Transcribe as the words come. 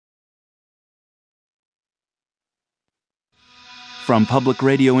From Public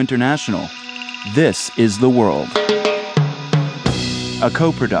Radio International, this is The World. A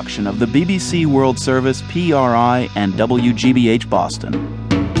co-production of the BBC World Service, PRI, and WGBH Boston.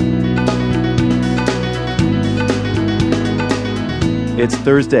 It's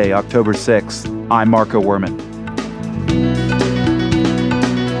Thursday, October 6th. I'm Marco Werman.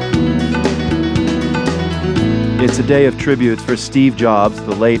 It's a day of tributes for Steve Jobs.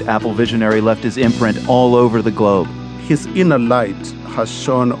 The late Apple visionary left his imprint all over the globe. His inner light has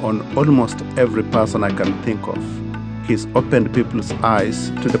shone on almost every person I can think of. He's opened people's eyes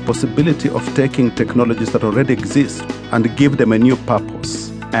to the possibility of taking technologies that already exist and give them a new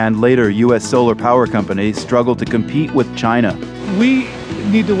purpose. And later, U.S. solar power companies struggled to compete with China. We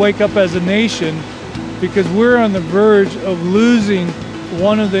need to wake up as a nation because we're on the verge of losing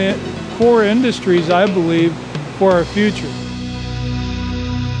one of the core industries, I believe, for our future.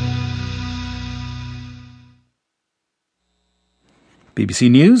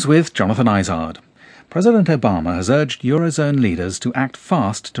 BBC News with Jonathan Izard. President Obama has urged Eurozone leaders to act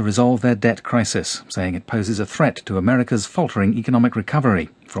fast to resolve their debt crisis, saying it poses a threat to America's faltering economic recovery.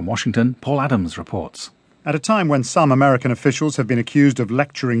 From Washington, Paul Adams reports. At a time when some American officials have been accused of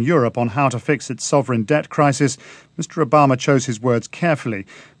lecturing Europe on how to fix its sovereign debt crisis, Mr. Obama chose his words carefully.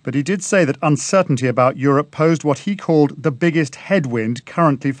 But he did say that uncertainty about Europe posed what he called the biggest headwind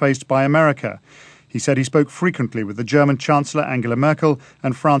currently faced by America. He said he spoke frequently with the German Chancellor Angela Merkel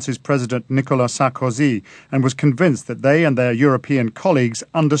and France's President Nicolas Sarkozy and was convinced that they and their European colleagues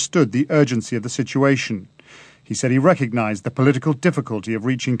understood the urgency of the situation. He said he recognized the political difficulty of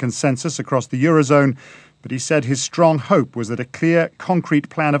reaching consensus across the Eurozone, but he said his strong hope was that a clear, concrete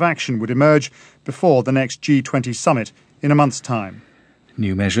plan of action would emerge before the next G20 summit in a month's time.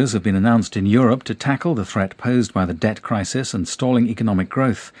 New measures have been announced in Europe to tackle the threat posed by the debt crisis and stalling economic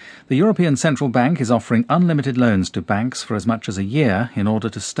growth. The European Central Bank is offering unlimited loans to banks for as much as a year in order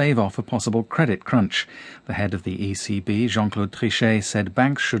to stave off a possible credit crunch. The head of the ECB, Jean-Claude Trichet, said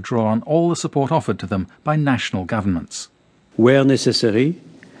banks should draw on all the support offered to them by national governments. Where necessary,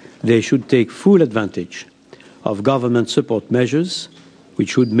 they should take full advantage of government support measures,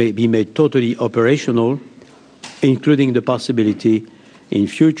 which should be made totally operational, including the possibility in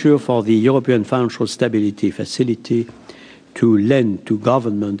future for the European Financial Stability Facility to lend to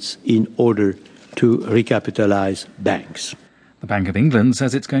governments in order to recapitalize banks. The Bank of England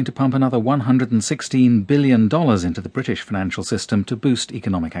says it's going to pump another $116 billion into the British financial system to boost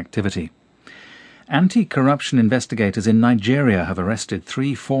economic activity. Anti-corruption investigators in Nigeria have arrested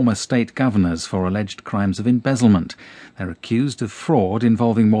 3 former state governors for alleged crimes of embezzlement. They're accused of fraud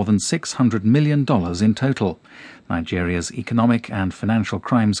involving more than $600 million in total. Nigeria's Economic and Financial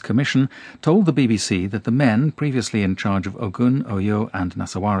Crimes Commission told the BBC that the men, previously in charge of Ogun, Oyo and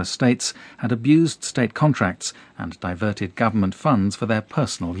Nasarawa states, had abused state contracts and diverted government funds for their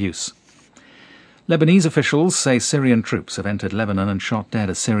personal use. Lebanese officials say Syrian troops have entered Lebanon and shot dead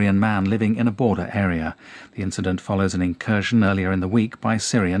a Syrian man living in a border area. The incident follows an incursion earlier in the week by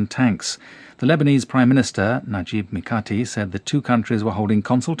Syrian tanks. The Lebanese Prime Minister, Najib Mikati, said the two countries were holding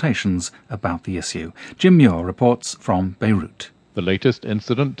consultations about the issue. Jim Muir reports from Beirut. The latest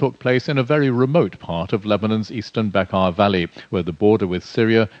incident took place in a very remote part of Lebanon's eastern Bekaa Valley, where the border with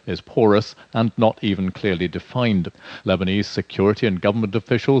Syria is porous and not even clearly defined. Lebanese security and government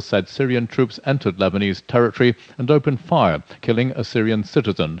officials said Syrian troops entered Lebanese territory and opened fire, killing a Syrian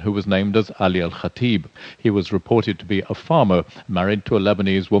citizen who was named as Ali al-Khatib. He was reported to be a farmer, married to a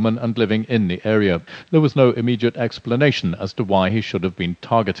Lebanese woman and living in the area. There was no immediate explanation as to why he should have been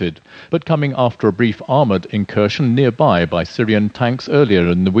targeted. But coming after a brief armoured incursion nearby by Syrian tanks earlier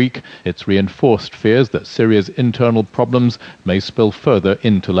in the week, it's reinforced fears that Syria's internal problems may spill further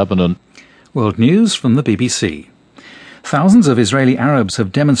into Lebanon. World News from the BBC. Thousands of Israeli Arabs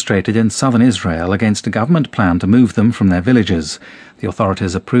have demonstrated in southern Israel against a government plan to move them from their villages. The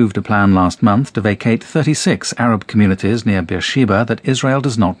authorities approved a plan last month to vacate 36 Arab communities near Beersheba that Israel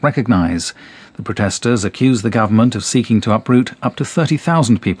does not recognise. The protesters accuse the government of seeking to uproot up to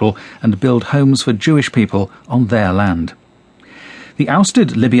 30,000 people and build homes for Jewish people on their land. The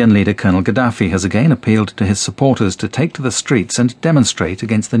ousted Libyan leader Colonel Gaddafi has again appealed to his supporters to take to the streets and demonstrate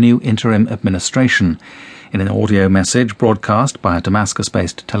against the new interim administration. In an audio message broadcast by a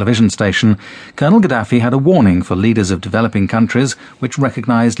Damascus-based television station, Colonel Gaddafi had a warning for leaders of developing countries which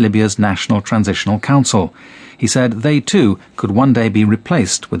recognised Libya's National Transitional Council. He said they too could one day be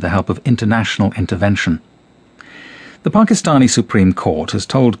replaced with the help of international intervention. The Pakistani Supreme Court has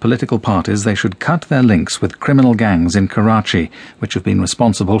told political parties they should cut their links with criminal gangs in Karachi, which have been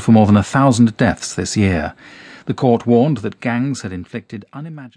responsible for more than 1,000 deaths this year. The court warned that gangs had inflicted unimaginable